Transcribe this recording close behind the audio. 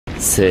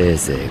せい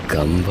ぜい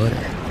頑張れ。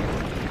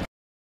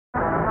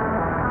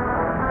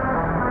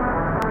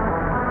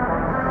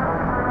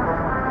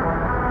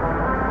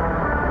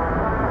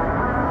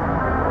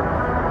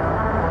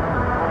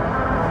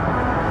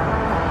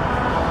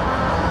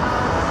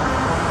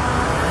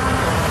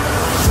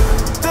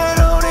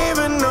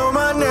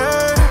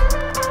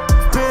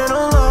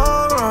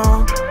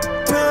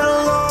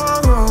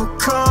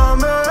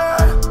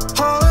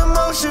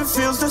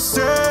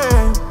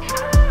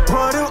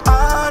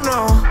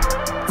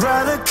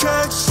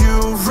Catch you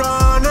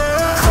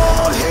running.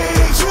 Cold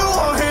heat, you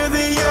won't hear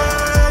the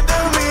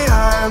enemy.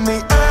 I am the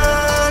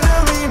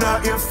enemy,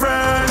 not your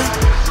friend.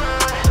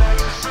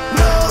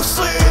 No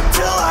sleep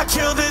till I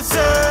kill this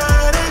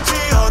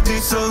energy. All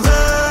these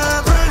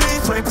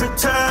celebrities play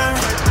pretend.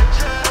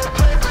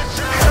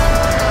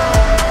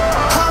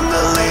 I'm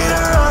the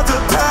leader of the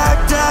pack,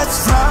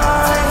 that's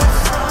right.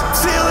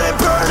 Feel it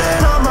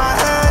burning on my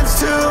hands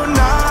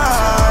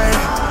tonight.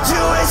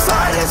 You ain't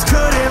silence,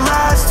 couldn't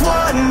last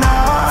one night.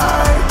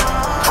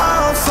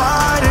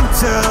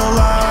 Till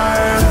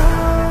I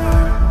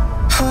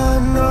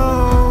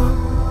know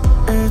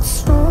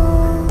it's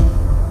wrong,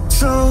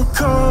 so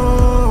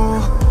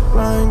cold,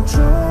 line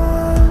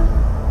drawn,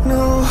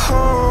 no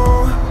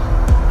hope.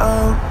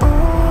 I'm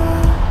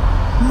on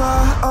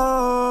my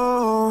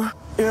own.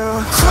 You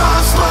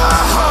crossed my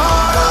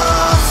heart, I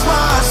lost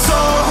my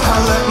soul. I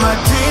let my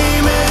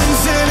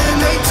demons in and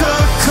they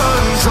took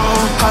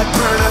control. I'd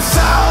burn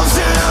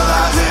 1,000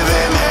 lives if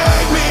it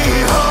made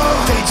me whole.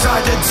 They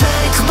tried to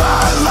take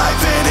my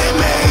life and it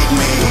made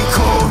me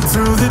cold.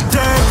 Through the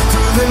day,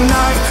 through the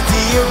night,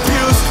 the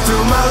abuse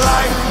through my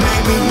life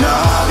made me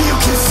numb. You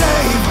can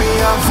save me,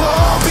 I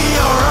won't be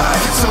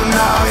alright. So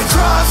now it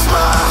crossed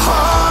my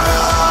heart, I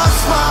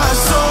lost my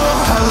soul.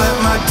 I let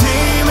my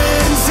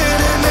demons in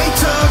and they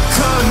took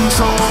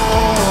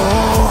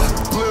control.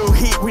 Blue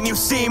heat when you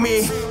see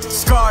me,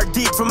 scarred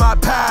deep from my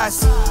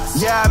past.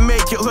 Yeah, I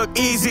make it look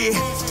easy,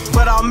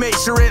 but I'll make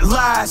sure it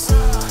lasts.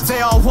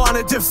 They all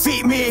wanna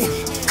defeat me,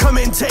 come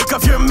and take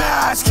off your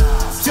mask.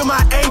 Feel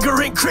my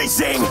anger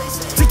increasing,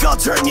 think I'll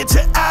turn you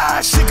to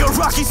ash.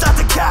 Shigaraki's not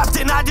the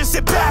captain, I just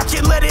sit back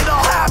and let it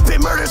all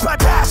happen. Murder's my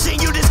passion,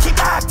 you just keep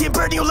acting,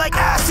 burn you like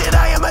acid.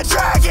 I am a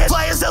dragon,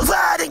 play as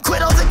Aladdin,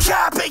 quit all the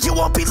capping. You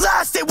won't be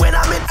lasting when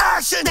I'm in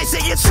action. They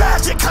say it's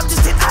tragic, I'm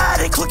just an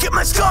addict. Look at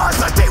my scars,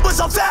 my fate was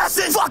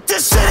unfastened. Fuck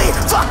this city,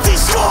 fuck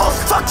these schools,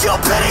 fuck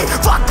your pity,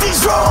 fuck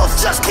these rules.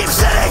 Just keep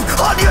sitting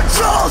on your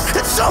trolls,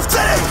 it's so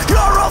fitting,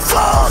 you're all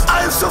fools.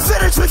 I am so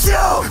finished with you,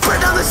 burn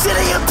down the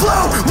city in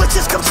blue,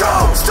 witches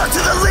control. Stuck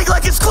to the league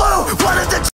like it's glue, wanted the